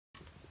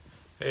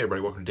Hey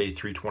everybody, welcome to day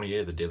 328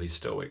 of the Daily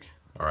Stoic.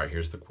 All right,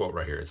 here's the quote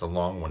right here. It's a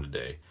long one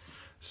today,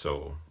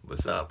 so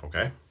listen up,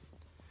 okay?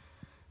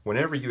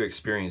 Whenever you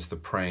experience the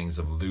pangs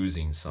of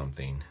losing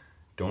something,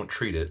 don't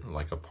treat it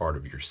like a part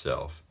of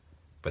yourself,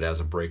 but as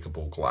a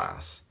breakable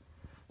glass.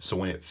 So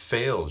when it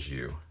fails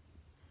you,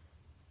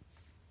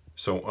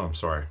 so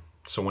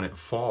when it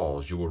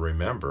falls, you will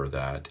remember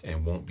that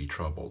and won't be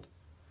troubled.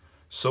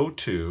 So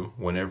too,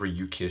 whenever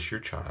you kiss your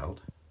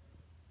child,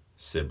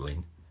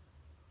 sibling,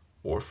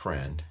 or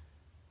friend,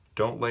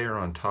 don't layer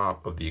on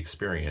top of the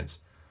experience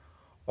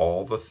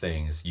all the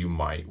things you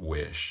might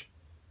wish,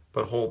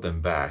 but hold them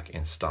back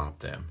and stop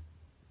them.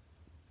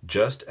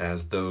 Just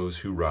as those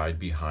who ride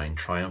behind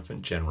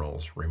triumphant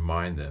generals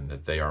remind them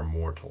that they are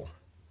mortal.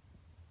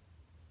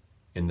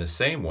 In the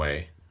same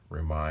way,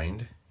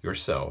 remind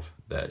yourself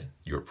that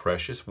your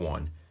precious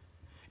one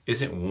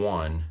isn't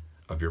one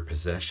of your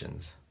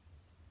possessions,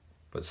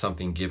 but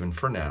something given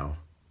for now,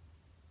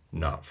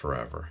 not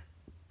forever.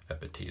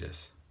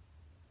 Epictetus.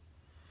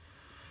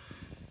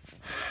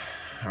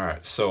 All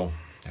right, so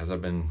as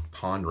I've been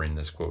pondering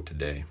this quote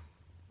today,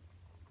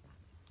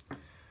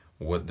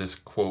 what this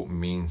quote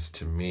means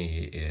to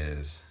me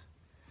is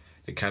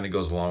it kind of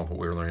goes along with what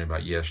we were learning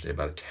about yesterday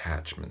about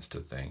attachments to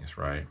things,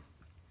 right?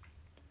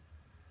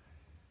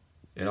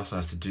 It also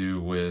has to do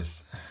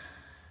with,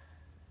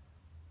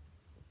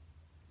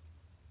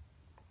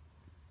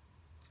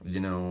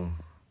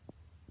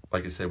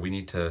 like I said, we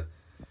need to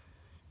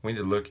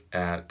look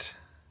at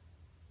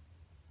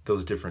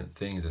those different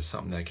things as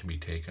something that can be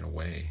taken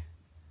away.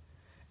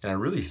 And I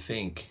really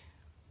think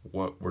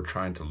what we're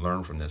trying to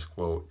learn from this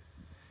quote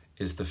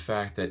is the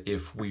fact that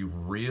if we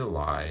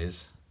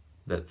realize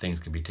that things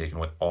can be taken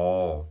away,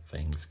 all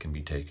things can be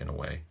taken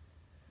away.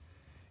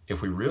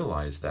 If we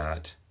realize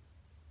that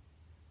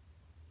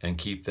and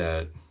keep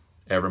that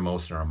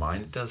evermost in our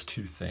mind, it does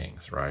two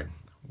things, right?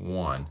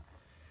 One,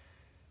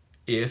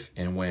 if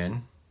and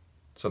when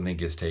something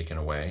gets taken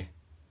away,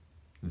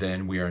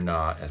 then we are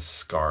not as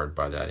scarred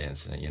by that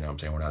incident. You know what I'm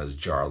saying? We're not as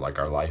jarred, like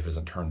our life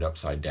isn't turned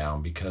upside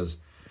down because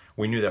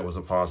we knew that was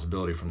a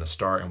possibility from the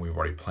start and we've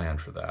already planned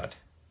for that,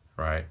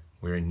 right?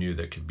 We already knew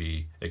that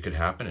it could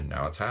happen, and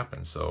now it's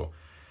happened. So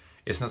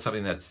it's not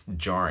something that's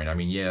jarring. I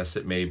mean, yes,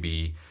 it may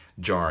be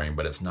jarring,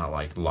 but it's not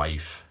like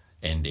life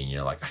ending. You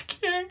know, like, I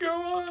can't go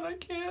on, I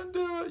can't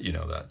do it. You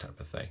know, that type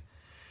of thing.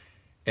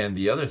 And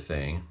the other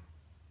thing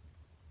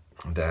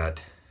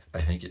that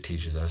I think it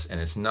teaches us, and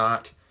it's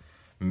not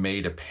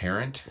made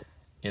apparent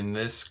in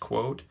this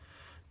quote,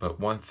 but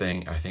one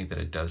thing I think that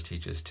it does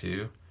teach us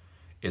too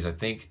is I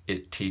think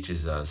it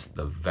teaches us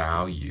the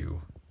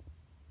value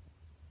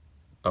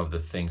of the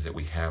things that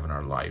we have in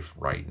our life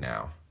right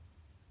now,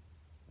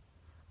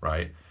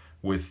 right?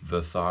 With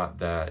the thought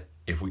that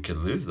if we could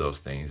lose those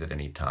things at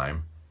any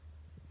time,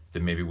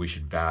 then maybe we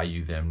should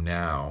value them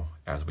now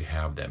as we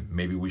have them.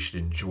 Maybe we should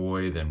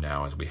enjoy them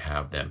now as we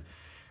have them.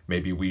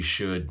 Maybe we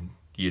should,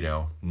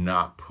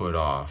 not put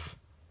off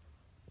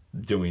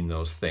doing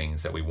those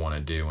things that we want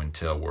to do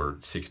until we're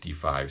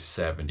 65,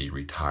 70,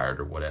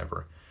 retired or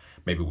whatever.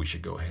 Maybe we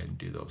should go ahead and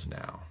do those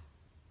now.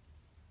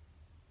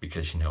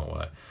 Because you know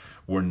what?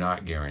 We're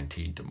not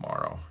guaranteed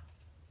tomorrow.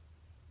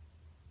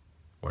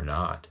 We're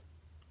not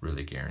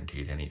really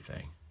guaranteed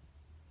anything,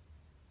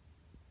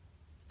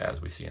 as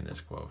we see in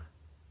this quote.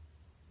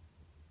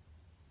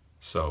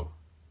 So,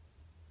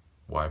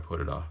 why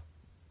put it off?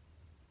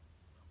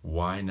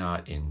 Why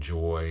not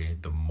enjoy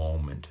the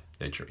moment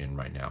that you're in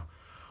right now?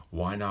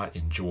 Why not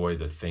enjoy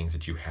the things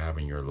that you have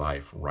in your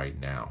life right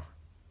now?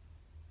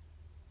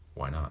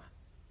 Why not?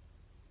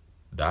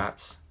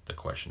 That's the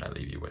question I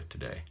leave you with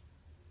today.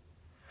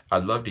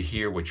 I'd love to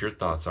hear what your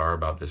thoughts are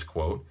about this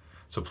quote,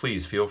 so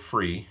please feel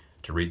free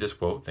to read this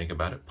quote, think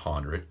about it,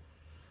 ponder it.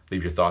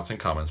 Leave your thoughts and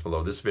comments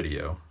below this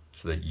video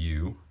so that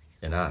you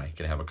and I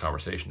can have a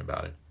conversation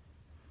about it.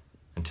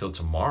 Until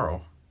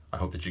tomorrow, I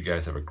hope that you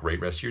guys have a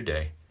great rest of your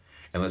day,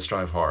 and let's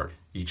strive hard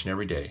each and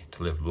every day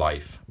to live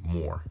life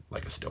more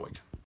like a Stoic.